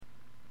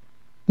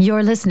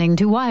You're listening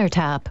to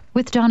WireTap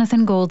with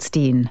Jonathan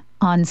Goldstein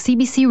on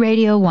CBC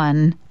Radio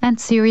 1 and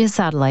Sirius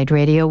Satellite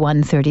Radio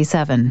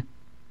 137.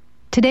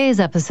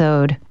 Today's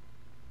episode,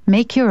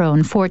 Make Your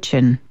Own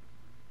Fortune.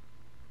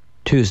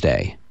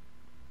 Tuesday.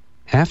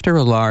 After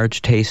a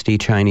large, tasty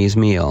Chinese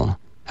meal,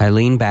 I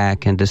lean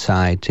back and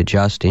decide to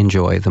just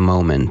enjoy the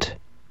moment.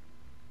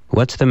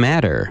 "What's the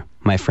matter?"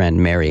 my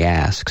friend Mary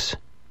asks.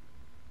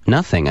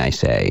 "Nothing," I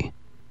say.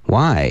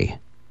 "Why?"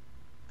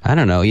 "I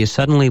don't know, you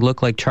suddenly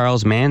look like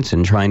Charles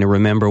Manson trying to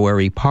remember where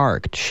he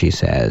parked," she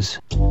says.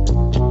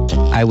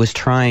 "I was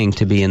trying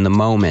to be in the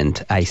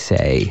moment," I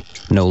say,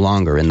 no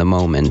longer in the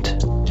moment.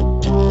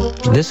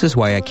 This is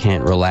why I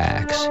can't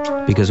relax,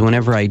 because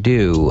whenever I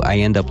do, I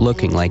end up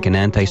looking like an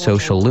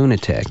antisocial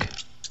lunatic.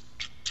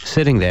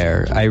 Sitting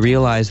there, I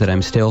realize that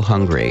I'm still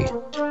hungry.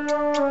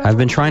 I've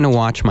been trying to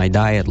watch my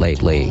diet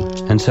lately,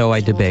 and so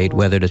I debate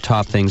whether to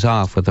top things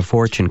off with a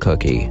fortune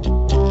cookie.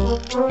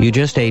 "You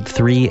just ate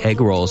 3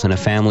 egg rolls and a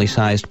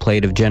family-sized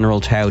plate of General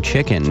Tao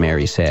chicken,"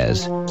 Mary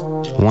says.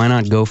 "Why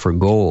not go for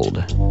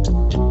gold?"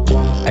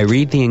 I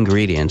read the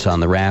ingredients on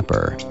the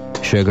wrapper: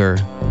 sugar,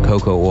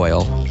 cocoa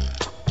oil.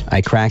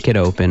 I crack it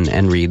open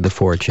and read the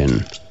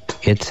fortune.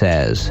 It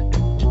says,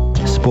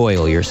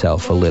 "Spoil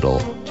yourself a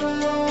little."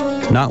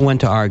 Not one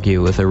to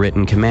argue with a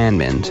written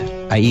commandment,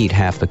 I eat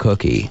half the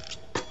cookie.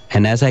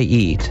 And as I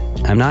eat,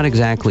 I'm not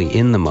exactly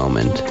in the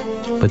moment,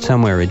 but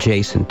somewhere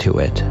adjacent to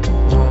it.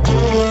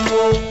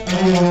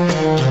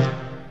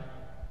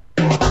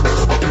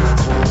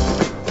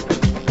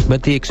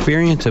 But the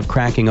experience of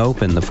cracking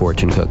open the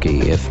fortune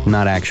cookie, if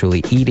not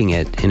actually eating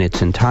it in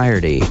its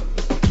entirety,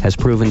 has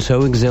proven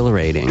so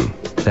exhilarating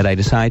that I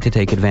decide to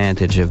take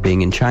advantage of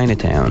being in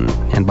Chinatown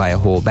and buy a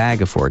whole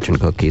bag of fortune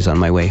cookies on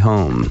my way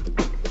home.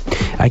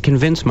 I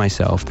convince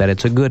myself that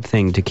it's a good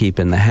thing to keep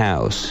in the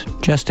house,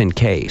 just in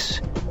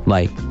case,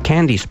 like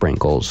candy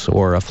sprinkles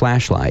or a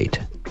flashlight.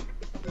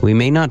 We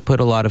may not put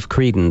a lot of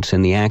credence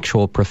in the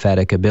actual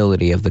prophetic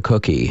ability of the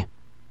cookie,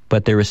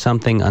 but there is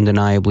something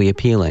undeniably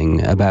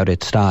appealing about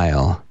its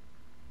style.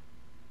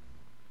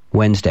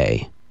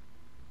 Wednesday.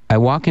 I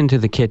walk into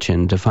the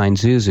kitchen to find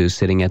Zuzu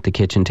sitting at the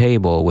kitchen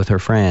table with her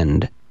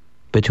friend.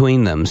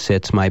 Between them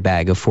sits my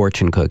bag of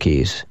fortune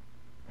cookies.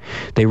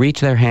 They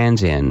reach their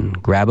hands in,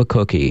 grab a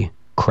cookie,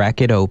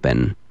 crack it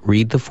open,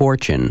 read the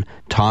fortune,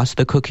 toss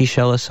the cookie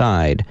shell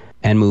aside,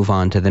 and move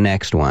on to the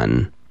next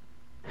one.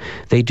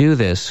 They do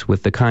this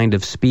with the kind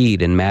of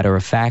speed and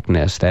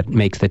matter-of-factness that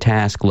makes the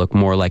task look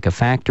more like a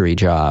factory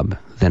job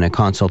than a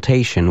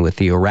consultation with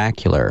the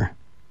oracular.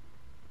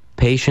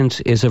 "Patience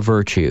is a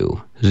virtue,"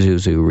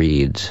 Zuzu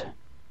reads.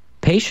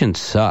 "Patience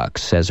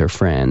sucks," says her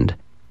friend.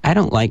 "I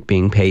don't like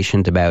being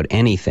patient about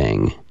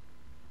anything."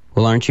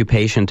 "Well, aren't you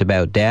patient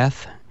about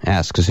death?"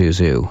 asks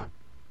Zuzu.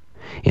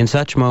 In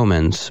such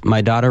moments, my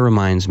daughter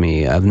reminds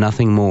me of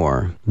nothing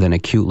more than a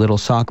cute little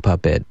sock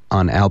puppet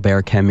on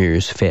Albert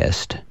Camus'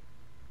 fist.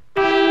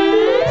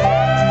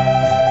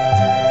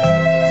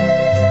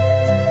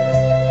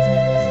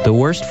 The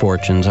worst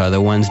fortunes are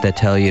the ones that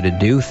tell you to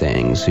do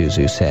things,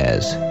 Zuzu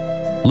says.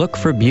 "Look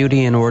for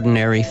beauty in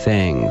ordinary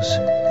things."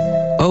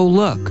 "Oh,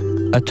 look,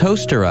 a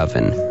toaster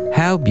oven.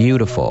 How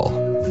beautiful."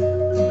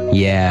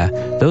 "Yeah,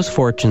 those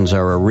fortunes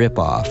are a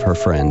rip-off," her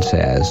friend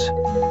says.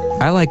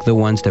 "I like the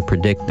ones that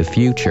predict the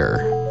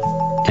future."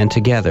 And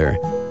together,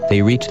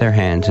 they reach their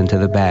hands into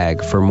the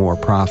bag for more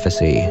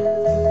prophecy.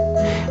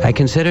 I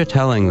consider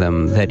telling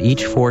them that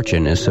each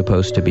fortune is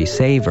supposed to be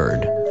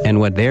savored, and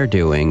what they're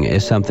doing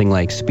is something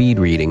like speed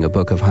reading a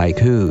book of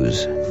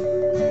haikus.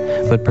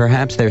 But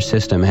perhaps their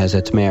system has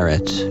its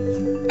merits.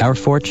 Our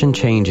fortune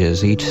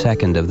changes each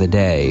second of the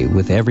day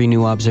with every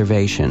new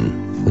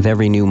observation, with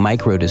every new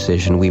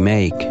micro-decision we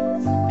make.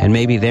 And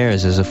maybe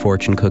theirs is a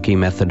fortune cookie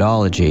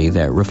methodology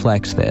that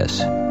reflects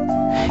this.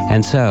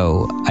 And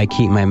so, I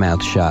keep my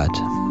mouth shut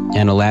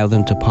and allow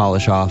them to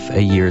polish off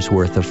a year's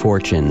worth of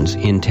fortunes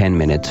in 10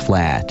 minutes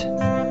flat.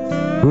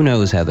 Who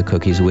knows how the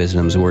cookie's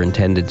wisdoms were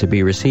intended to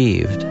be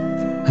received?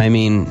 I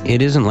mean,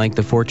 it isn't like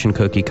the fortune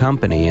cookie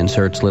company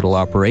inserts little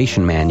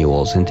operation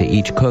manuals into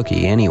each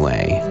cookie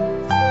anyway.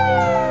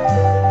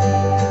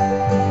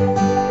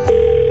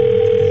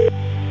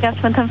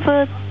 Jasmine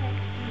Food.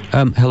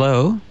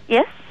 Hello?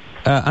 Yes?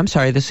 I'm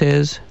sorry, this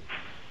is...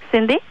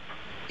 Cindy?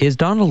 Is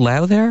Donald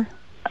Lau there?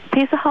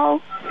 Please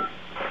hold.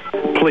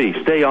 Please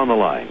stay on the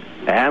line,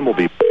 and we'll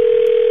be...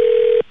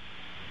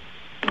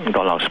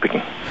 Donald Lau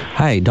speaking.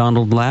 Hi,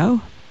 Donald Lau?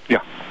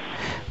 Yeah.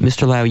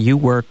 Mr. Lau, you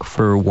work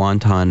for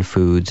Wonton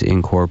Foods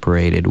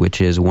Incorporated,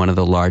 which is one of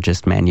the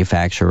largest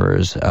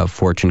manufacturers of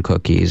fortune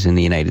cookies in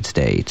the United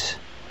States.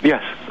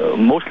 Yes,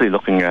 mostly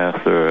looking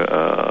after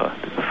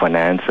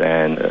finance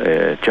and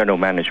general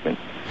management.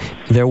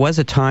 There was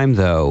a time,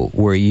 though,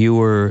 where you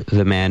were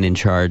the man in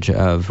charge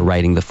of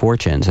writing the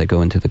fortunes that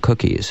go into the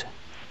cookies.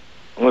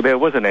 Well, there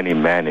wasn't any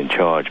man in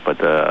charge, but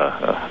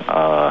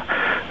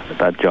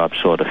that job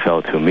sort of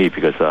fell to me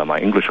because my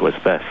English was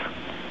best.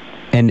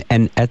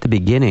 And at the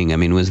beginning, I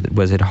mean,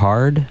 was it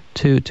hard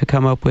to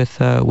come up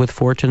with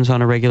fortunes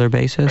on a regular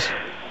basis?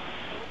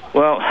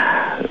 Well,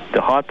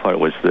 the hard part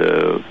was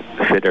the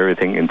fit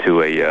everything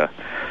into a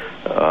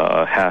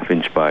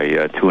half-inch by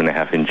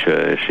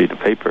 2.5-inch sheet of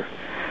paper.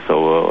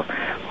 So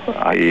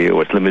I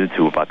was limited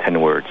to about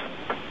 10 words.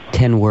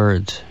 10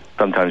 words.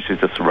 Sometimes you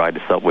just ride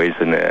the subways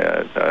and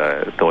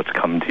thoughts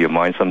come into your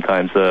mind.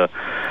 Sometimes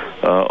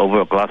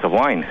over a glass of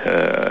wine,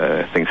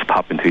 things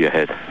pop into your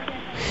head.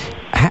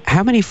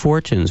 How many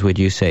fortunes would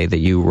you say that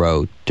you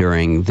wrote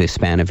during the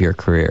span of your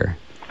career?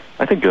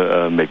 I think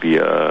maybe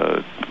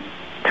 2,000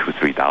 or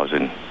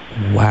 3,000.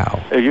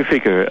 Wow. You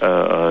figure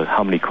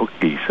how many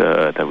cookies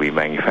that we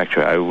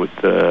manufacture, I would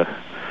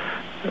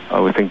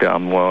think that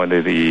I'm one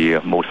of the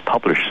most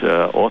published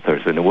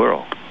authors in the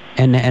world.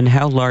 And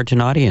how large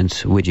an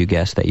audience would you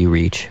guess that you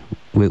reach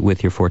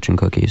with your fortune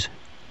cookies?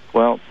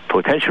 Well,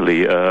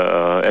 potentially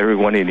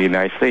everyone in the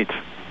United States.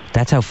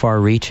 That's how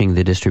far-reaching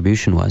the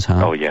distribution was,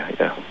 huh? Oh,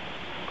 yeah.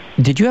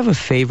 Did you have a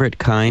favorite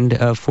kind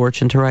of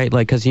fortune to write?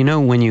 Like, because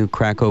when you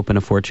crack open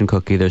a fortune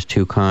cookie, there's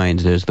two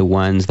kinds. There's the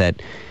ones that,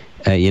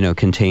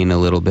 contain a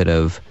little bit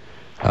of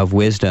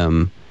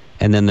wisdom,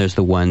 and then there's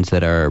the ones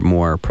that are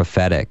more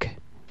prophetic.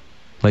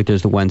 Like,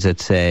 there's the ones that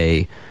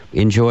say,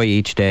 enjoy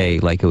each day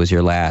like it was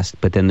your last,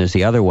 but then there's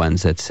the other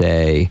ones that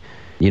say,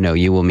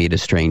 you will meet a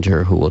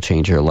stranger who will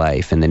change your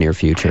life in the near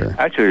future.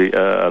 Actually,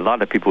 a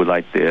lot of people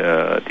like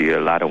the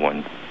latter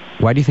one.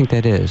 Why do you think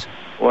that is?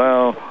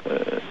 Well,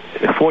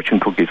 fortune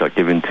cookies are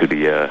given to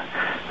the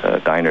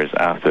diners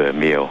after a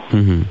meal.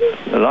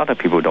 Mm-hmm. A lot of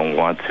people don't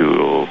want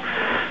to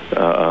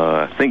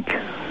think.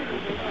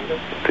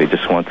 They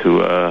just want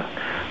to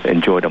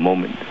enjoy the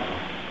moment.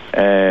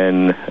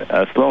 And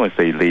as long as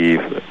they leave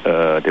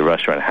the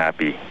restaurant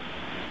happy,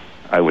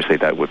 I would say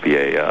that would be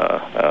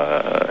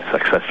a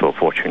successful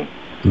fortune.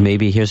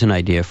 Maybe here's an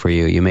idea for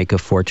you. You make a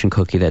fortune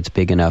cookie that's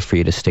big enough for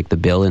you to stick the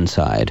bill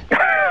inside.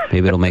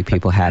 Maybe it'll make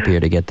people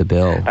happier to get the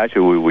bill.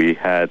 Actually, we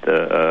had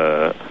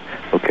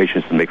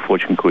occasions to make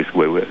fortune cookies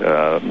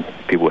where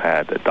people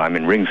had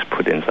diamond rings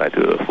put inside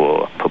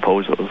for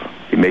proposals.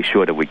 We made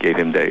sure that we gave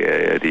him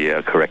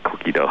the correct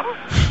cookie, though.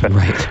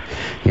 Right,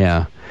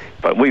 yeah.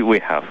 But we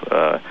have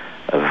a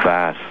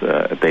vast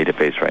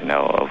database right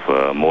now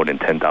of more than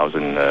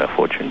 10,000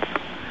 fortunes.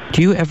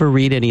 Do you ever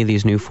read any of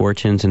these new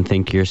fortunes and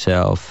think to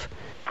yourself,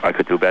 I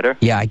could do better?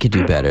 Yeah, I could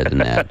do better than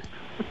that.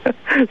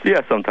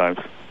 Yeah, sometimes.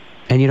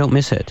 And you don't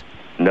miss it?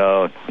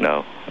 No,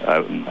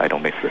 I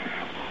don't miss it.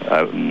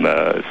 I'm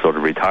sort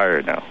of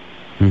retired now.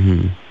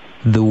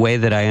 Mm-hmm. The way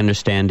that I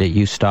understand it,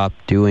 you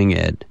stopped doing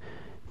it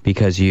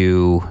because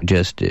you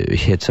just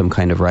hit some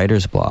kind of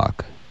writer's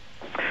block.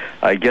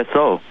 I guess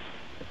so.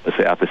 Let's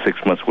say after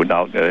 6 months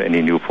without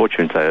any new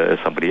fortunes,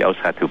 somebody else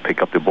had to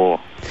pick up the ball.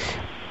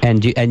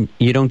 And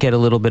you don't get a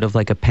little bit of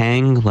like a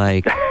pang?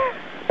 Like,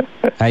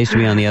 I used to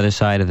be on the other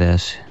side of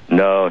this.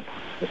 No,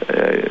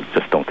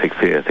 just don't take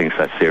things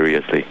that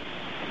seriously.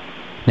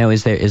 Now,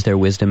 is there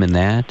wisdom in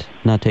that,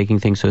 not taking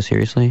things so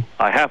seriously?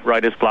 I have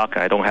writer's block.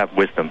 I don't have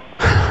wisdom.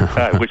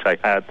 I wish I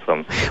had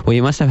some. Well,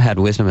 you must have had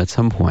wisdom at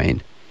some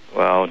point.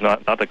 Well,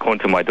 not according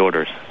to my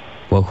daughters.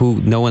 Well,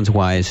 no one's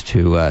wise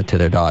to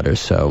their daughters,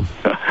 so.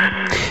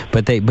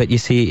 But you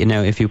see,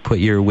 if you put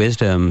your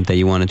wisdom that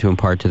you wanted to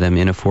impart to them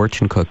in a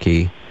fortune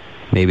cookie,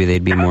 maybe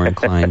they'd be more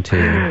inclined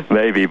to.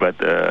 Maybe, but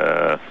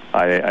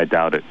I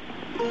doubt it.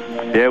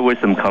 Their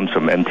wisdom comes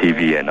from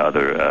MTV and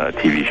other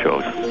TV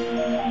shows.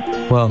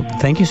 Well,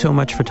 thank you so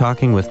much for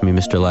talking with me,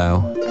 Mr.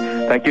 Lau.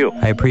 Thank you.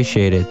 I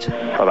appreciate it.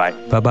 Bye-bye.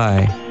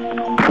 Bye-bye.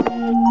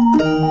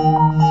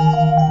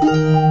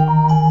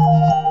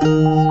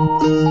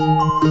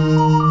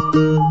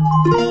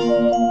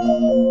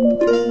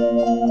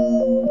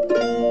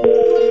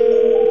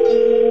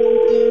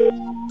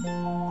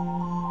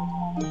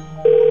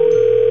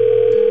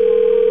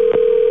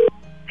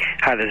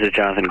 Hi, this is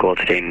Jonathan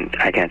Goldstein.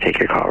 I can't take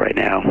your call right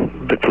now,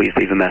 but please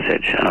leave a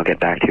message, and I'll get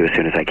back to you as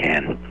soon as I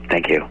can.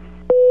 Thank you.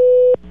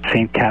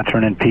 St.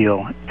 Catherine and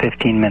Peel,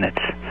 15 minutes,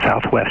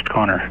 southwest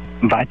corner.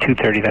 By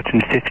 2:30, that's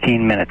in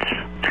 15 minutes.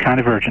 It's kind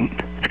of urgent.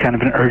 It's kind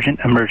of an urgent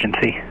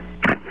emergency.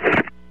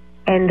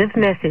 End of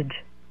message.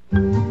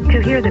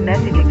 To hear the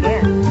message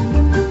again.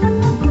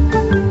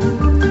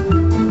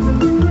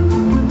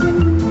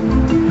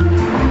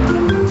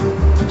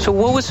 So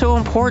what was so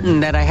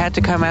important that I had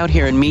to come out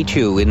here and meet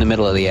you in the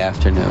middle of the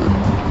afternoon?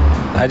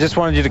 I just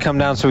wanted you to come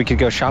down so we could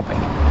go shopping.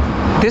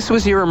 This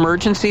was your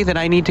emergency, that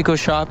I need to go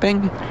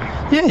shopping?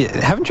 Yeah.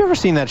 Haven't you ever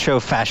seen that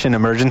show, Fashion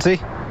Emergency?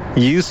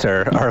 You,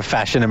 sir, are a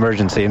fashion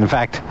emergency. In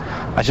fact,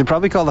 I should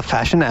probably call the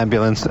fashion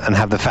ambulance and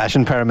have the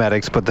fashion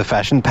paramedics put the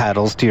fashion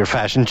paddles to your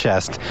fashion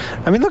chest.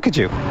 I mean, look at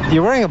you.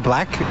 You're wearing a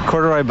black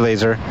corduroy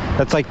blazer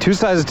that's like 2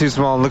 sizes too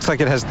small and looks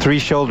like it has 3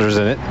 shoulders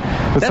in it.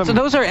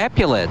 Those are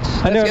epaulets.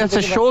 That's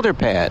a shoulder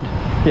pad.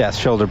 Yes,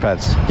 shoulder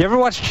pads. You ever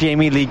watch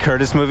Jamie Lee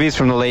Curtis movies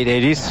from the late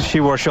 80s? She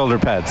wore shoulder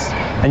pads.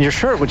 And your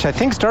shirt, which I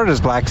think started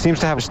as black, seems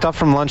to have stuff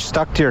from lunch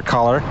stuck to your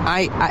collar.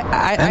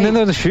 And then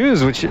there are the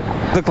shoes, which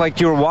look like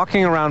you were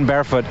walking around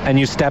barefoot and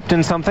you stepped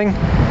in something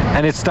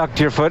and it stuck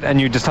to your foot and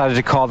you decided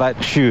to call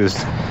that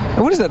shoes.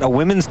 What is that, a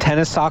women's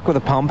tennis sock with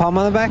a pom-pom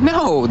on the back?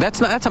 No,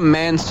 that's a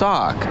man's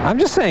sock. I'm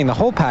just saying, the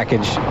whole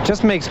package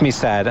just makes me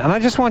sad, and I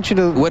just want you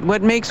to...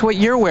 What makes what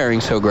you're wearing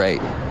so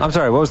great? I'm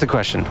sorry, what was the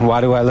question?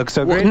 Why do I look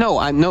so great?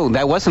 No,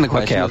 that wasn't the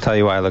question. Okay, I'll tell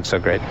you why I look so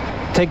great.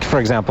 Take, for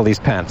example, these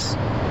pants.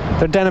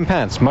 They're denim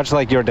pants, much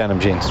like your denim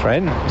jeans,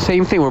 right?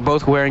 Same thing, we're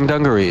both wearing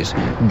dungarees.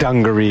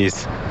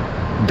 Dungarees.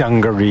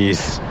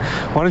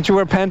 Why don't you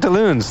wear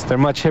pantaloons? They're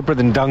much hipper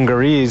than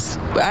dungarees.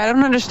 I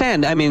don't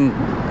understand. I mean,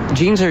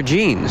 jeans are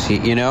jeans,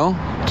 you know?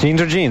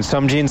 Jeans are jeans.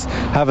 Some jeans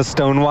have a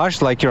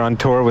stonewash, like you're on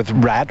tour with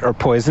Rat or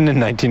Poison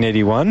in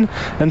 1981,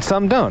 and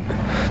some don't.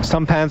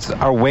 Some pants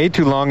are way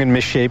too long and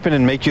misshapen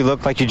and make you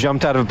look like you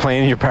jumped out of a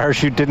plane and your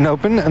parachute didn't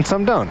open, and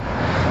some don't.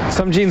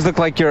 Some jeans look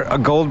like you're a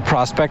gold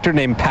prospector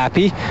named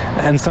Pappy,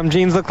 and some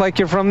jeans look like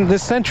you're from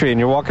this century and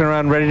you're walking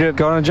around ready to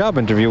go on a job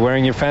interview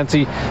wearing your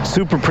fancy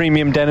super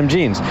premium denim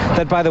jeans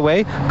that, by the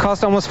way,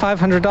 cost almost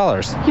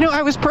 $500. You know,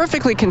 I was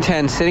perfectly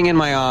content sitting in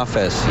my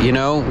office, you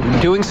know,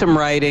 doing some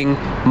writing,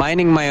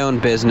 minding my own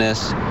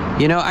business.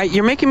 You know,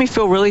 you're making me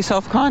feel really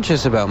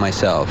self-conscious about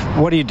myself.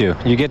 What do?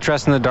 You get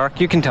dressed in the dark?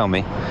 You can tell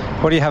me.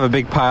 What do you have, a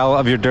big pile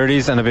of your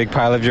dirties and a big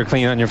pile of your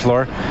clean on your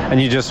floor,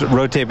 and you just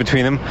rotate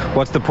between them?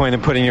 What's the point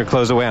of putting your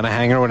clothes away on a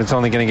hanger when it's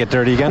only going to get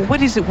dirty again?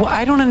 What is it? Well,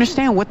 I don't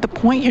understand what the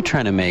point you're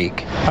trying to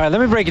make. All right, let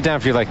me break it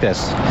down for you like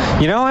this.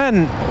 You know,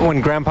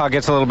 when Grandpa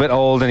gets a little bit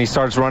old and he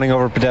starts running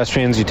over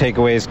pedestrians, you take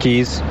away his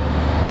keys?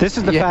 This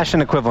is the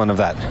fashion equivalent of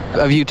that.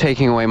 Of you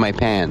taking away my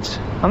pants.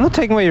 I'm not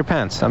taking away your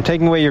pants. I'm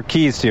taking away your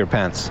keys to your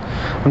pants.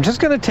 I'm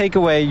just going to take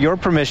away your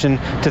permission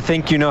to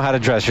think you know how to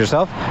dress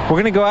yourself.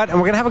 We're going to go out and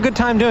we're going to have a good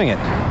time doing it.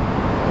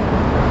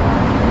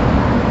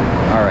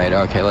 All right,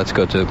 okay, let's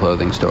go to the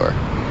clothing store.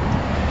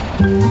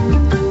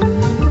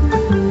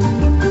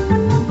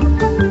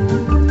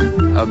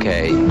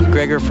 Okay,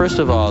 Gregor, first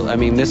of all, I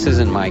mean, this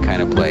isn't my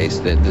kind of place.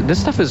 This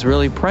stuff is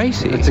really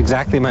pricey. That's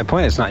exactly my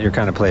point. It's not your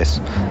kind of place.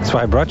 That's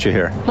why I brought you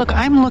here. Look,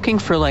 I'm looking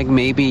for, like,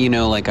 maybe, you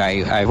know, like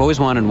I've always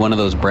wanted one of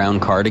those brown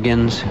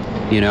cardigans,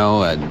 you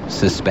know,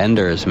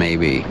 suspenders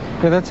maybe.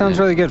 Yeah, that sounds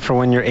really good for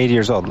when you're 80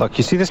 years old. Look,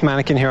 you see this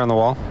mannequin here on the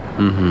wall?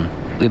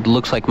 Mm-hmm. It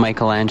looks like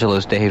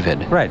Michelangelo's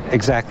David. Right,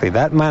 exactly.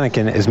 That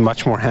mannequin is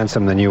much more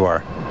handsome than you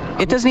are.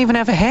 It doesn't even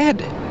have a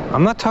head.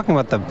 I'm not talking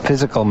about the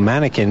physical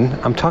mannequin.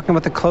 I'm talking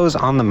about the clothes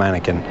on the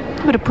mannequin.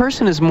 But a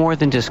person is more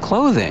than just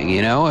clothing,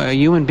 you know? A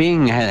human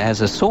being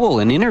has a soul,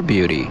 an inner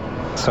beauty.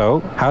 So,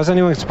 how's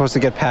anyone supposed to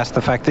get past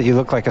the fact that you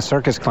look like a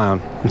circus clown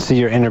and see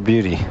your inner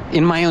beauty?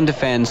 In my own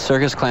defense,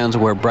 circus clowns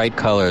wear bright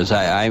colors.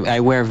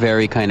 I wear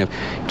very kind of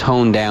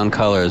toned-down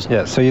colors.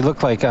 Yeah, so you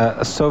look like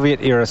a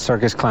Soviet-era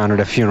circus clown at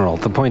a funeral.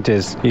 The point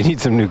is, you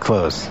need some new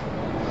clothes.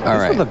 All right.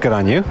 This would look good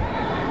on you.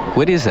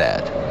 What is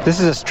that? This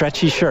is a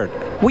stretchy shirt.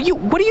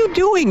 What are you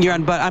doing?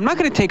 I'm not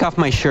going to take off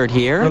my shirt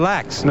here.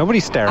 Relax.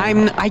 Nobody's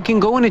staring. I can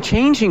go in a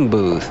changing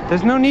booth.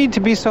 There's no need to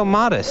be so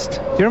modest.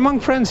 You're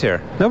among friends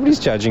here. Nobody's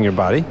judging your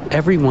body.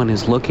 Everyone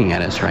is looking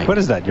at us right now. What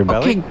is that, your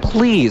belly? Okay,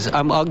 please.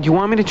 Do you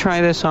want me to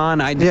try this on?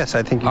 Yes,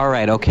 I think... All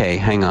right, okay,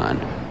 hang on.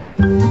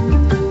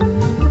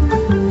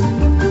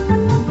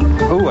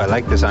 Ooh, I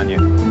like this on you.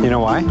 You know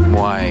why?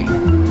 Why?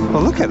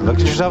 Well, look at it. Look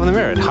at yourself in the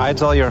mirror. It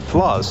hides all your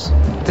flaws.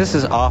 This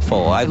is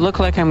awful. I look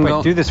like I'm going...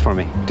 Wait, do this for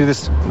me. Do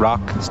this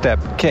rock, step,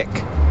 kick.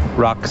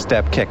 Rock,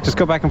 step, kick. Just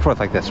go back and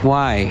forth like this.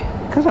 Why?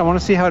 Because I want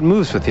to see how it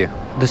moves with you.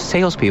 The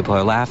salespeople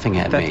are laughing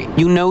at me.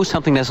 You know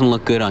something doesn't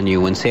look good on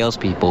you when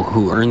salespeople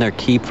who earn their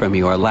keep from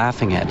you are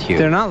laughing at you.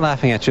 They're not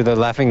laughing at you. They're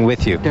laughing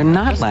with you. They're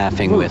not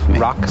laughing with me.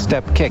 Rock,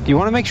 step, kick. You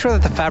want to make sure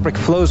that the fabric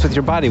flows with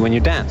your body when you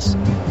dance.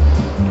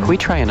 Can we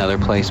try another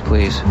place,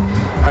 please?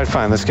 All right,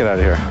 fine. Let's get out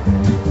of here.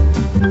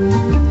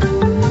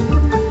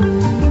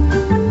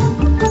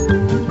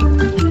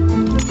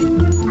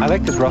 I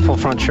like this ruffle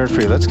front shirt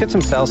for you. Let's get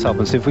some sales help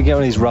and see if we get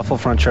one of these ruffle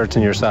front shirts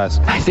in your size.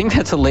 I think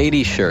that's a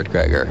lady's shirt,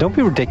 Gregor. Don't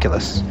be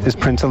ridiculous. Is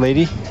Prince a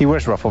lady? He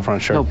wears ruffle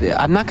front shirt. No,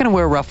 I'm not going to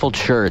wear a ruffled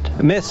shirt.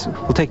 Miss,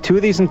 we'll take 2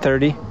 of these in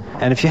 30.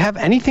 And if you have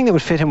anything that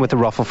would fit him with the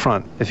ruffle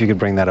front, if you could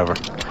bring that over.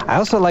 I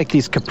also like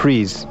these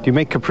capris. Do you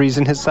make capris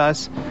in his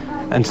size?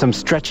 And some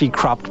stretchy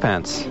cropped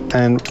pants.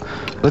 And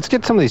let's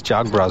get some of these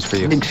jog bras for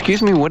you.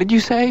 Excuse me, what did you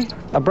say?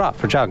 A bra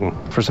for jogging,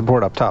 for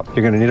support up top.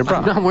 You're going to need a bra.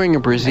 I'm not wearing a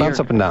brassiere. Bounce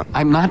up and down.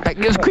 I'm not.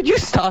 Could you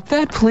stop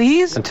that,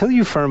 please? Until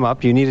you firm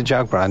up, you need a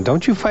jog bra. And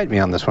don't you fight me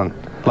on this one.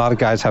 A lot of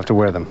guys have to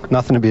wear them.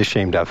 Nothing to be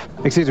ashamed of.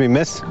 Excuse me,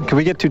 miss. Can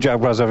we get 2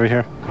 jog bras over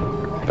here?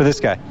 For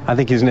this guy. I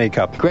think he's an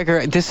A-cup.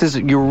 Gregor,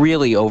 you're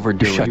really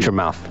overdoing it. Shut your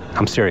mouth.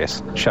 I'm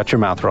serious. Shut your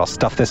mouth or I'll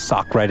stuff this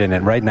sock right in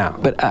it right now.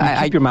 But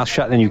keep your mouth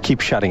shut and you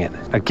keep shutting it.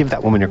 Now give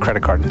that woman your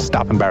credit card and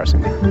stop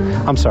embarrassing me.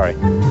 I'm sorry.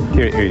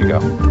 Here you go.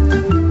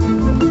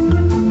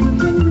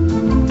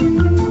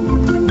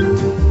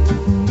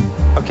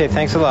 Okay,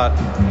 thanks a lot.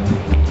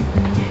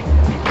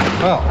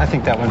 Well, I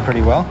think that went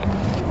pretty well.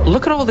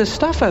 Look at all this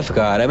stuff I've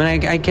got. I mean,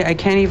 I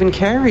can't even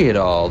carry it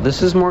all.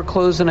 This is more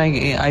clothes than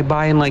I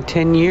buy in like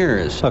 10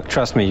 years. Look,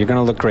 trust me, you're going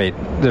to look great.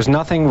 There's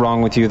nothing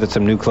wrong with you that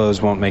some new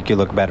clothes won't make you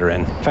look better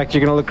in. In fact, you're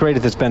going to look great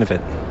at this benefit.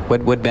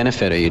 What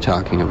benefit are you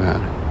talking about?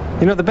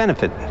 You know, the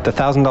benefit, the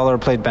 $1,000 a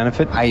plate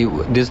benefit.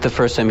 This is the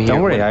first time here.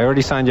 Don't worry, I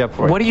already signed you up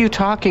for it. What are you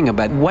talking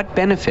about? What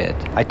benefit?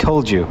 I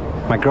told you.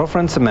 My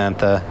girlfriend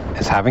Samantha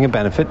is having a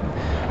benefit,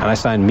 and I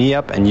signed me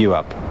up and you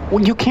up.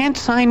 Well, you can't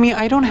sign me.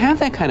 I don't have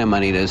that kind of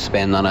money to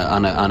spend on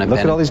a Look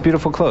at all these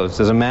beautiful clothes.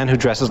 Does a man who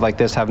dresses like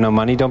this have no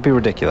money? Don't be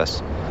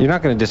ridiculous. You're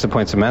not going to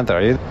disappoint Samantha,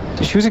 are you?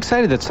 She was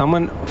excited that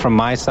someone from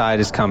my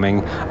side is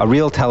coming, a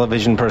real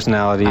television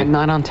personality. I'm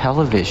not on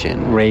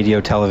television.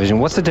 Radio, television.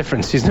 What's the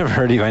difference? She's never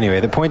heard of you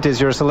anyway. The point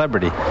is you're a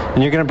celebrity,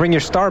 and you're going to bring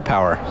your star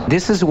power.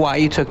 This is why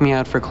you took me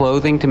out for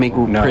clothing, to make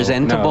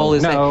presentable?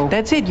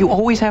 That's it? You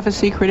always have a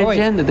secret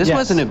agenda. This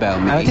wasn't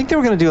about me. I think they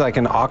were going to do like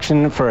an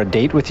auction for a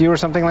date with you or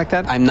something like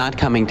that. I'm not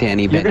coming to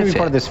any benefit. You're going to be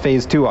part of this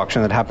phase 2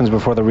 auction that happens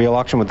before the real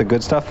auction with the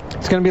good stuff.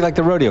 It's going to be like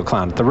the rodeo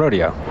clown at the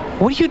rodeo.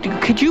 What do you do?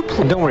 Could you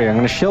Don't worry, I'm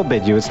going to shill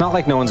bid you. It's not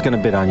like no one's going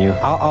to bid on you.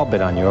 I'll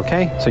bid on you,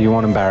 okay? So you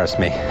won't embarrass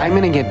me. I'm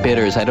going to get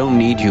bidders. I don't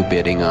need you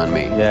bidding on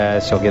me.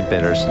 Yes, you'll get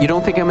bidders. You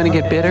don't think I'm going to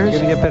get bidders?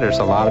 You're going to get bidders.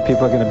 A lot of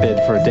people are going to bid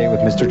for a date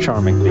with Mr.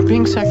 Charming. You're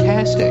being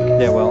sarcastic.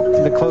 Yeah, well,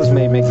 the clothes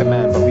may make the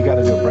man, but we got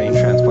to do a brain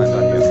transplant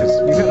on you because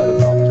you got other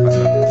problems, my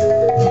friend.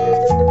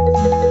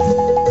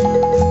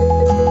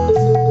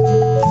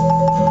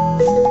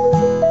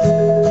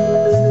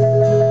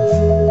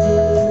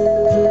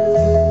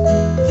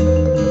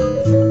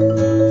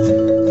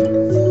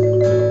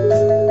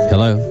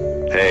 Hello.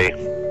 Hey.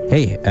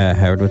 Hey,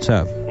 Howard, what's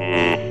up?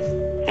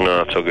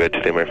 Not so good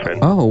today, my friend.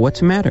 Oh, what's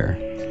the matter?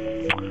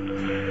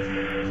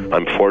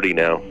 I'm 40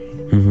 now.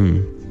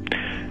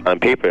 Mm-hmm. On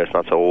paper, it's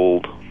not so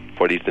old.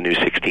 40 is the new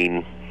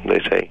 16, they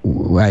say.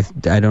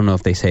 I don't know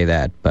if they say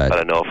that, but... I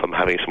don't know if I'm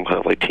having some kind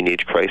of like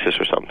teenage crisis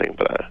or something,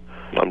 but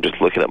I'm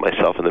just looking at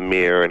myself in the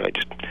mirror, and I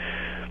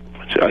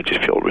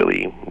just feel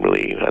really,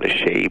 really out of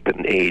shape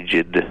and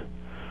aged.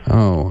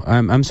 Oh,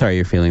 I'm sorry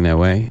you're feeling that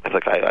way. It's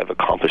like I've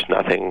accomplished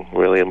nothing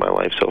really in my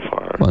life so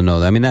far. Well,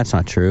 no, I mean, that's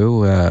not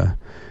true.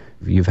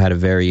 You've had a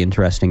very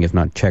interesting, if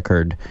not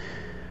checkered,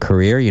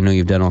 career. You know,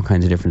 you've done all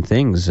kinds of different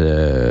things.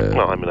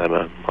 Well, I mean,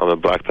 I'm a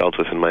black belt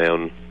within my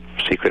own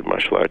secret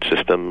martial arts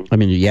system. I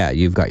mean, yeah,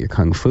 you've got your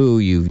kung fu.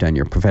 You've done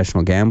your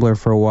professional gambler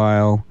for a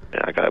while.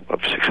 Yeah, I got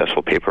a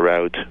successful paper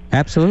route.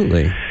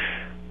 Absolutely.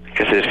 I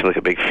guess I just feel like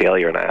a big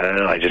failure, and I don't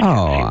know. I just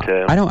can't seem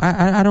to...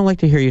 I don't like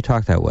to hear you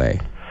talk that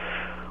way.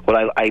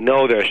 Well, I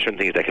know there are certain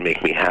things that can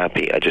make me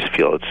happy. I just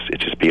feel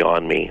it's just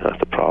beyond me. That's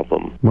the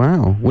problem.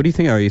 Wow. What do you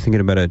think? Are you thinking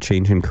about a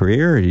change in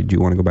career, or do you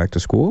want to go back to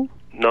school?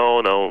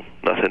 No,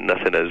 nothing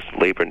as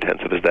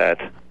labor-intensive as that.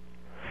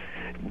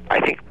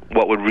 I think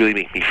what would really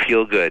make me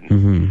feel good,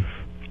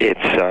 it's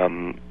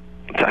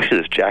actually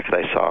this jacket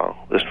I saw,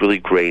 this really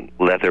great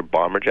leather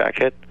bomber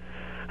jacket,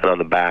 and on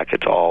the back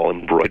it's all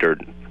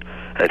embroidered,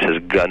 and it says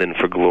 "Gunnin'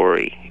 for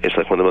Glory." It's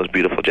like one of the most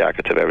beautiful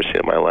jackets I've ever seen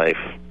in my life.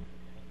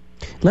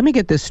 Let me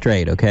get this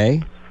straight,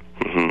 okay?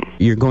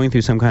 You're going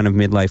through some kind of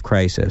midlife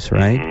crisis,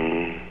 right?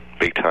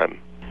 Big time.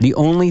 The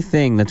only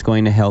thing that's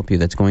going to help you,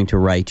 that's going to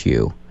right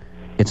you,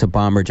 it's a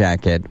bomber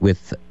jacket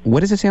with,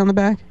 what does it say on the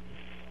back?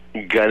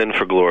 Gunnin'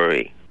 for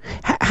Glory.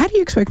 How do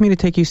you expect me to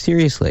take you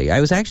seriously? I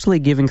was actually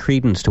giving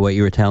credence to what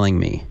you were telling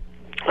me.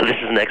 This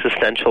is an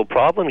existential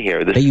problem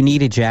here. That you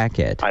need a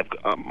jacket.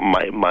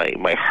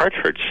 My heart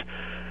hurts.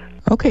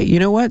 Okay, you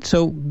know what?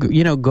 So,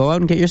 go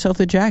out and get yourself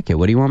the jacket.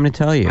 What do you want me to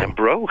tell you? I'm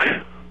broke.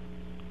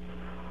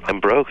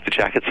 The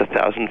jacket's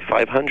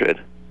 $1,500.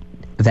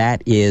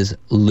 That is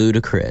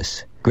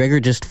ludicrous.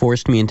 Gregor just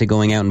forced me into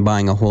going out and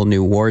buying a whole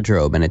new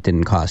wardrobe, and it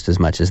didn't cost as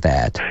much as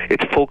that.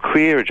 It's full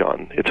cuir,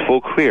 John. It's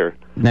full cuir.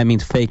 That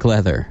means fake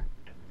leather.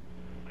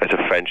 That's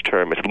a French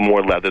term. It's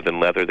more leather than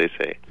leather, they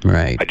say.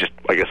 Right. I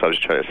guess I was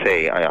trying to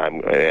say,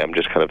 I'm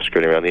just kind of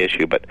skirting around the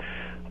issue, but,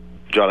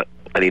 John,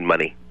 I need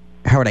money.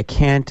 Howard, I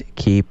can't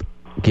keep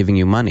giving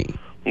you money.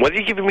 What are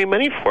you giving me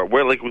money for?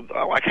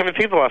 I can't even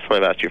think the last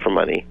time I've asked you for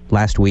money.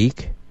 Last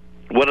week?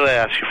 What did I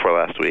ask you for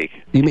last week?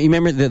 You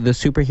remember the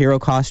superhero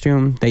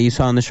costume that you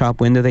saw in the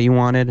shop window that you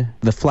wanted?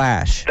 The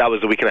Flash. That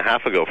was a week and a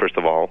half ago, first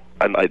of all.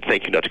 I'd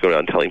thank you not to go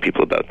around telling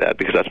people about that,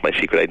 because that's my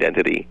secret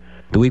identity.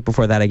 The week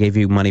before that, I gave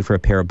you money for a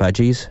pair of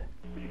budgies?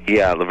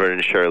 Yeah, Laverne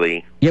and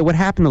Shirley. Yeah, what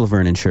happened to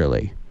Laverne and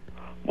Shirley?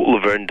 Well,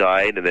 Laverne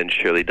died, and then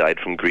Shirley died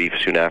from grief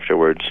soon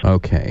afterwards.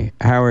 Okay.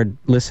 Howard,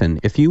 listen,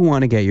 if you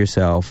want to get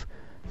yourself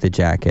the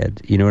jacket,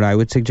 you know what I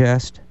would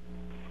suggest?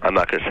 I'm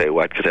not going to say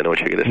what, because I know what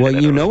you're going to say. Well,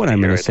 you know what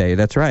I'm going to say.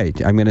 That's right.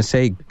 I'm going to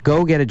say,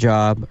 go get a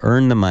job,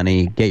 earn the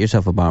money, get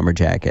yourself a bomber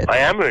jacket. I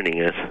am earning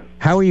it.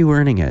 How are you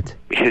earning it?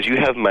 Because you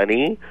have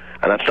money,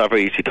 and that's not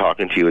very easy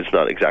talking to you. It's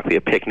not exactly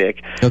a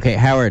picnic. Okay,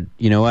 Howard,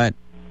 you know what?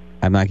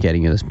 I'm not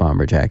getting you this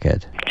bomber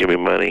jacket. Give me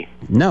money.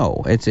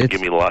 No, it's...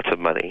 Give me lots of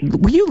money.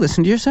 Will you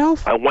listen to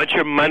yourself? I want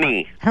your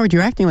money. Howard,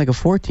 you're acting like a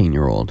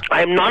 14-year-old.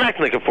 I am not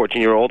acting like a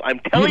 14-year-old. I'm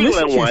telling you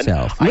what I want.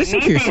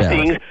 Listen to yourself. I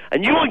need these things,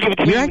 and you won't give it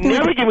to me. You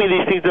never give me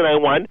these things that I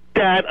want.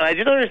 Dad, I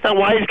just don't understand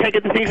why I just can't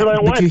get the things that I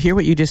want. Did you hear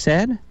what you just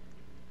said?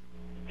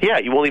 Yeah,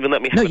 you won't even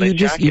let me have a nice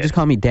jacket. You just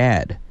call me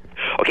Dad.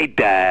 Okay,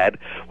 Dad.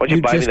 Why don't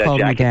you buy me that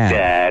jacket,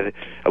 Dad?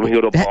 And we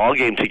can go to a ball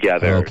game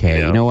together.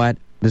 Okay, you know what?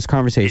 This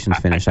conversation's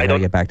finished. I gotta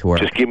get back to work.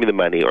 Just give me the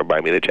money or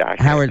buy me the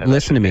jacket. Howard,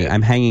 listen to me.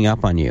 I'm hanging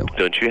up on you.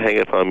 Don't you hang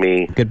up on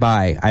me.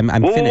 Goodbye. I'm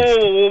finished.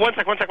 Whoa, one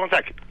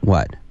sec.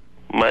 What?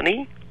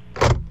 Money?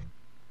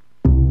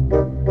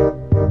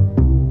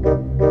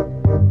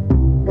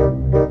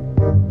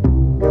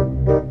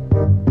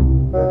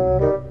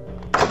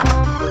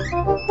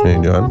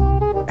 Hey,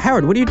 John.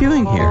 Howard, what are you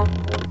doing here?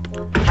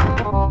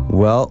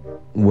 Well,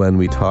 when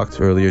we talked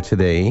earlier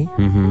today,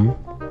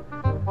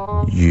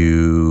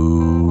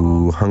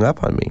 you hung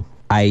up on me.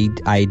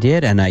 I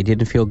did, and I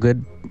didn't feel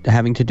good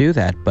having to do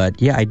that.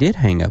 But, yeah, I did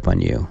hang up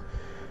on you.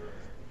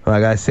 Well, I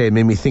gotta say, it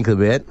made me think a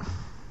bit.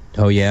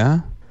 Oh,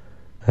 yeah?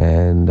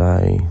 And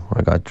I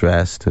got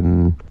dressed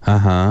and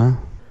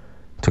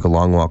took a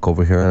long walk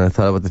over here, and I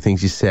thought about the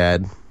things you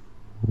said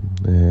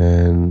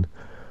and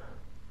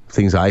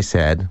things I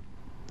said.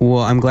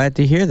 Well, I'm glad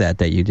to hear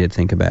that you did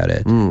think about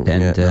it.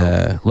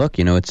 Look,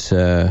 it's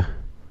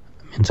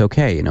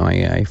okay.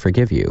 I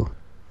forgive you.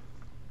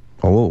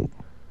 Oh,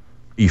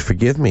 you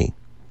forgive me?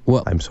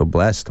 Well, I'm so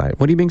blessed.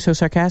 What are you being so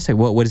sarcastic?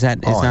 What is that?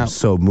 I'm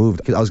so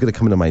moved. I was going to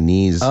come into my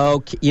knees.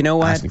 Oh, you know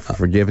what? Asking for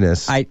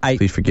forgiveness.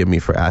 Please forgive me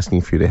for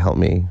asking for you to help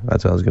me.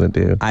 That's what I was going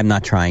to do. I'm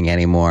not trying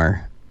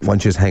anymore. Why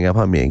don't you just hang up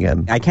on me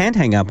again? I can't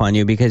hang up on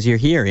you because you're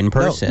here in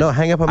person. No,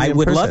 hang up on me in person.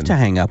 I would love to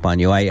hang up on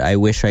you. I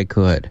wish I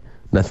could.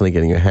 Nothing like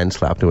getting your hand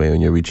slapped away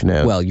when you're reaching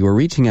out. Well, you were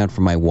reaching out for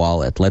my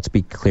wallet. Let's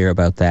be clear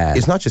about that.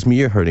 It's not just me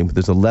you're hurting, but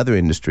there's a leather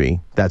industry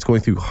that's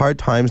going through hard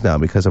times now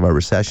because of our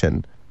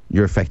recession.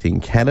 You're affecting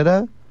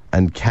Canada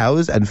and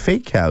cows and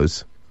fake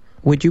cows.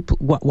 Would you?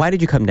 Why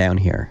did you come down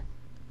here?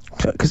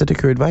 Because I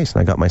took your advice and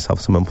I got myself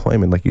some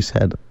employment, like you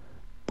said.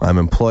 I'm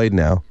employed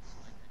now.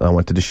 I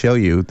wanted to show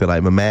you that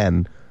I'm a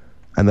man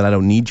and that I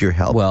don't need your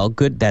help. Well,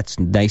 good. That's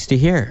nice to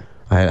hear.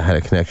 I had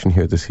a connection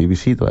here at the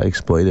CBC that I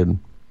exploited.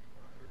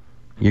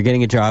 You're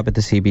getting a job at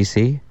the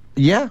CBC?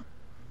 Yeah.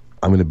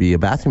 I'm going to be a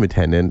bathroom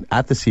attendant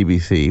at the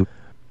CBC.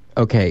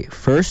 Okay,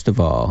 first of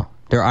all,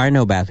 there are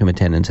no bathroom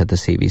attendants at the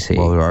CBC.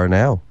 Well, there are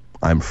now.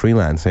 I'm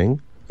freelancing.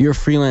 You're a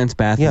freelance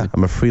bathroom? Yeah,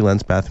 I'm a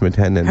freelance bathroom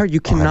attendant. Howard,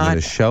 you cannot... I'm going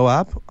to show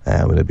up.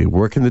 I'm going to be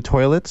working the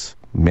toilets,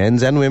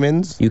 men's and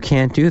women's. You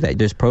can't do that.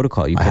 There's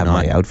protocol. You cannot. I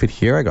have my outfit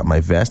here. I got my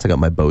vest. I got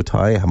my bow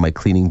tie. I have my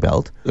cleaning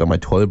belt. I got my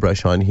toilet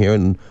brush on here,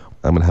 and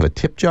I'm going to have a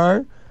tip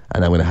jar.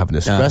 And I'm going to have an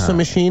espresso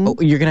machine. Oh,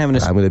 you're going to have an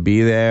espresso. I'm going to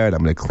be there, and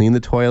I'm going to clean the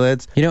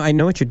toilets. I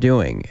know what you're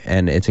doing,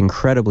 and it's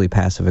incredibly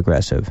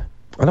passive-aggressive.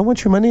 I don't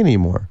want your money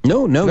anymore.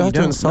 No, you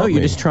don't. No,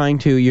 you're just trying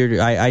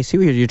to. I see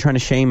what you're trying to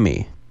shame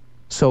me.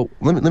 So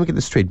let me get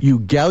this straight. You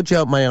gouge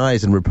out my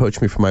eyes and reproach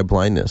me for my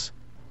blindness.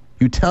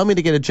 You tell me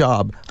to get a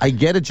job. I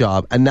get a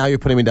job, and now you're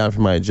putting me down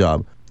for my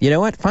job. You know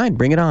what? Fine,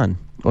 bring it on.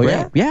 Oh,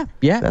 great. Yeah.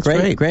 That's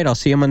great. I'll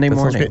see you Monday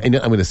morning. And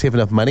I'm going to save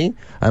enough money.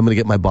 I'm going to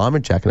get my bomber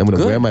jacket. I'm going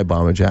to wear my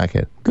bomber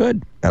jacket.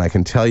 Good. And I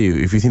can tell you,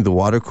 if you think the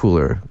water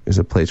cooler is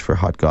a place for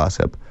hot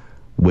gossip,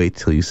 wait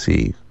till you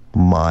see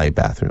my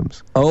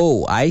bathrooms.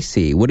 Oh, I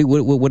see. What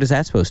is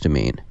that supposed to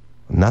mean?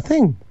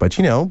 Nothing. But,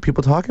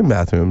 people talk in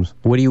bathrooms.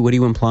 What are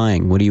you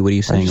implying? What are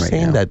you saying right now? I'm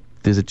saying that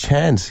there's a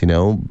chance, in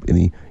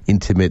the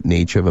intimate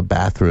nature of a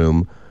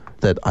bathroom,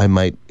 that I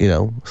might,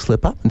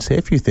 slip up and say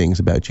a few things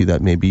about you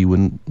that maybe you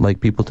wouldn't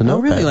like people to know. Oh,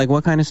 really? About. Like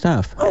what kind of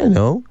stuff? I don't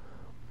know.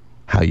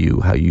 How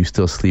you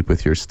still sleep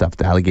with your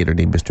stuffed alligator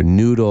named Mr.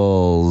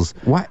 Noodles.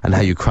 What? And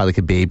how you cry like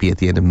a baby at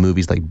the end of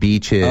movies like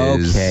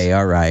Beaches. Okay,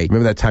 all right.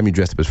 Remember that time you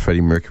dressed up as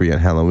Freddie Mercury on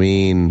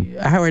Halloween?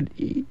 Howard,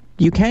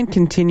 you can't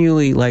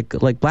continually like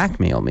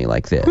blackmail me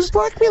like this. Who's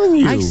blackmailing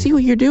you? I see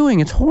what you're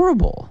doing. It's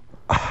horrible.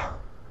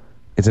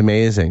 It's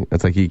amazing.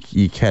 It's like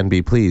you can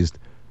be pleased.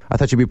 I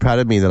thought you'd be proud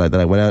of me that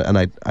I went out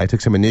and I took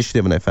some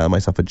initiative and I found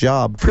myself a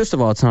job. First of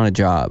all, it's not a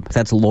job.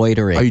 That's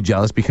loitering. Are you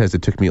jealous because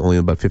it took me only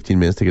about 15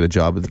 minutes to get a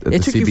job at the CBC?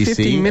 It took you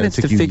 15 minutes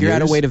to figure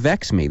out a way to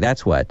vex me.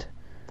 That's what.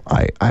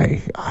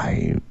 I.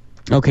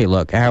 Okay,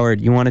 look, Howard,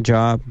 you want a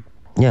job?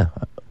 Yeah.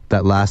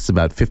 That lasts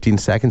about 15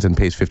 seconds and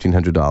pays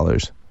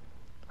 $1,500.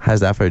 How's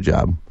that for a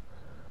job?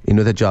 You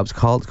know what that job's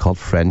called? It's called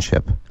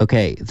friendship.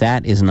 Okay,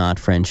 that is not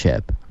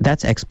friendship.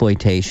 That's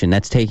exploitation.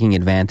 That's taking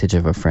advantage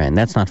of a friend.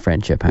 That's not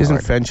friendship, Howard.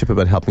 Isn't friendship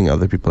about helping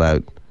other people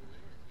out?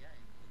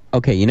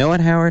 Okay, you know what,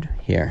 Howard?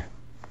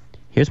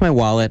 Here's my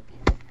wallet.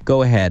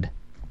 Go ahead.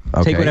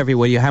 Okay. Take whatever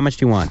you. How much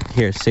do you want?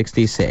 Here,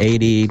 60,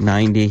 80,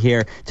 90.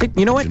 Here.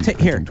 You know what?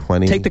 Here.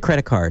 20. Take the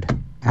credit card.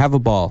 Have a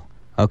ball.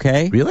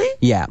 Okay? Really?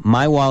 Yeah.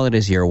 My wallet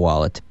is your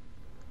wallet.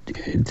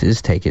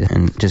 Just take it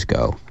and just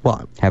go.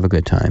 Well, have a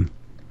good time.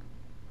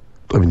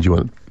 I mean, do you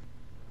want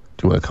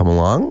to come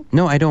along?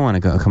 No, I don't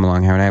want to come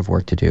along, Howard. I have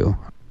work to do.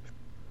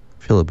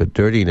 I feel a bit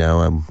dirty now.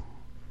 I'm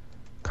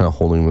kind of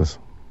holding this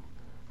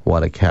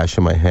wad of cash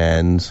in my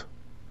hands.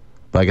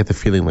 But I get the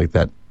feeling like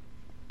that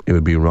it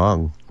would be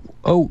wrong.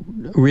 Oh,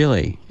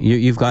 really?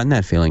 You've gotten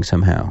that feeling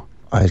somehow?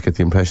 I just get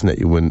the impression that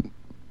you wouldn't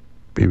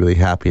be really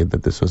happy and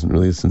that this wasn't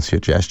really a sincere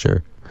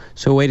gesture.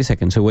 So wait a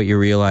second. So what you're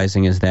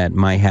realizing is that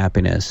my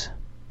happiness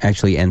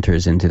actually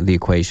enters into the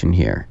equation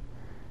here.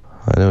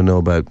 I don't know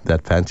about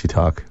that fancy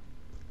talk,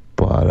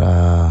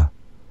 but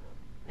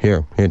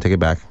here, take it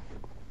back.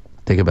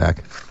 Take it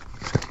back.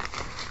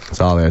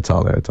 It's all there.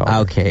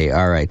 Okay,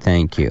 all right,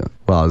 thank you.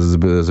 Well,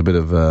 there's a bit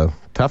of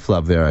tough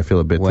love there. I feel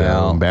a bit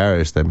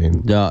embarrassed. I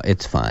mean, no,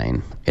 it's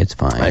fine. I just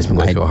been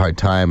going through a hard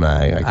time.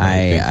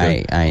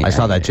 I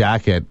saw that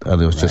jacket,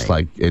 and it was just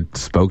like it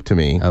spoke to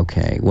me.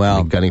 Okay,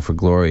 well, gunning for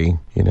glory.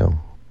 You know,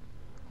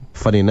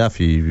 funny enough,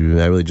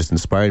 that really just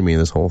inspired me in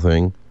this whole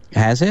thing.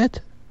 Has it?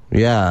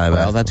 Yeah.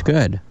 Well, that's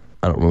good.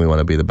 I don't really want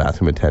to be the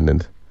bathroom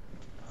attendant.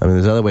 I mean,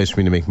 there's other ways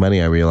for me to make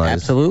money, I realize.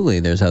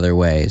 Absolutely, there's other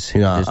ways.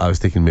 I was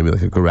thinking maybe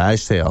like a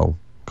garage sale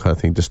kind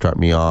of thing to start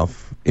me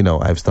off.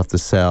 I have stuff to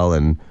sell,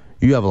 and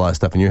you have a lot of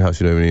stuff in your house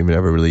you don't even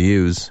ever really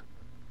use.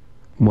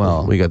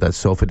 Well, we got that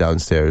sofa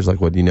downstairs. Like,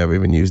 what? You never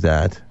even use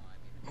that?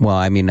 Well,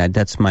 I mean,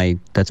 that's my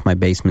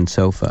basement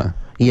sofa.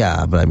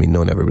 Yeah, but I mean, no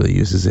one ever really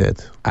uses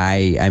it.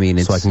 I mean,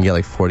 it's... So I can get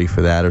like 40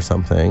 for that or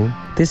something.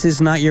 This is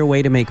not your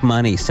way to make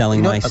money,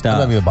 selling my stuff. I'm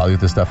not going to bother you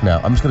with this stuff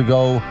now. I'm just going to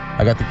go.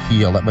 I got the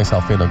key. I'll let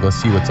myself in. I'll go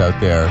see what's out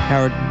there.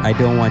 Howard, I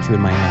don't want you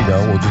in my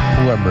house. We'll just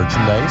pull our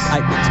merchandise.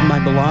 It's my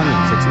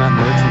belongings. It's not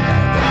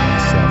merchandise.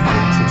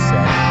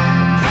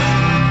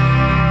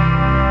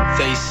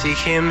 They seek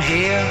him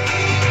here.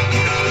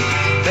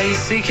 They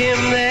seek him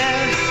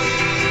there.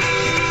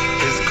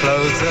 His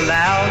clothes are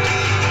loud,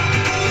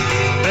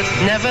 but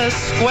never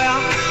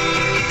square.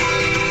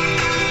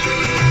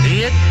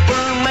 It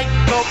will make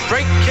or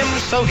break him,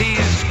 so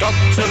he's got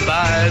to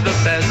buy the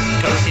best,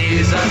 'cause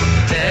he's a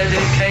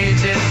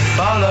dedicated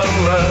follower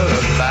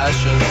of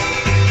fashion.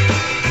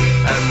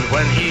 And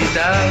when he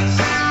does...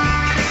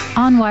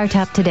 On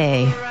WireTap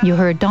today, you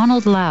heard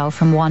Donald Lau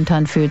from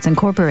Wonton Foods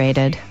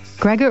Incorporated,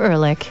 Gregor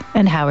Ehrlich,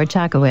 and Howard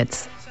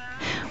Chakowitz.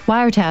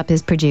 WireTap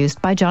is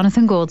produced by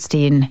Jonathan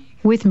Goldstein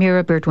with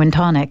Mira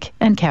Burt-Wintonic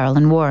and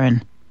Carolyn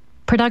Warren.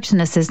 Production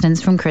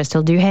assistance from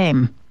Crystal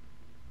Duhame.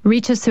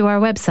 Reach us through our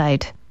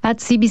website at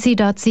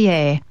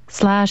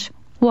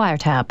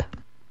cbc.ca/wiretap.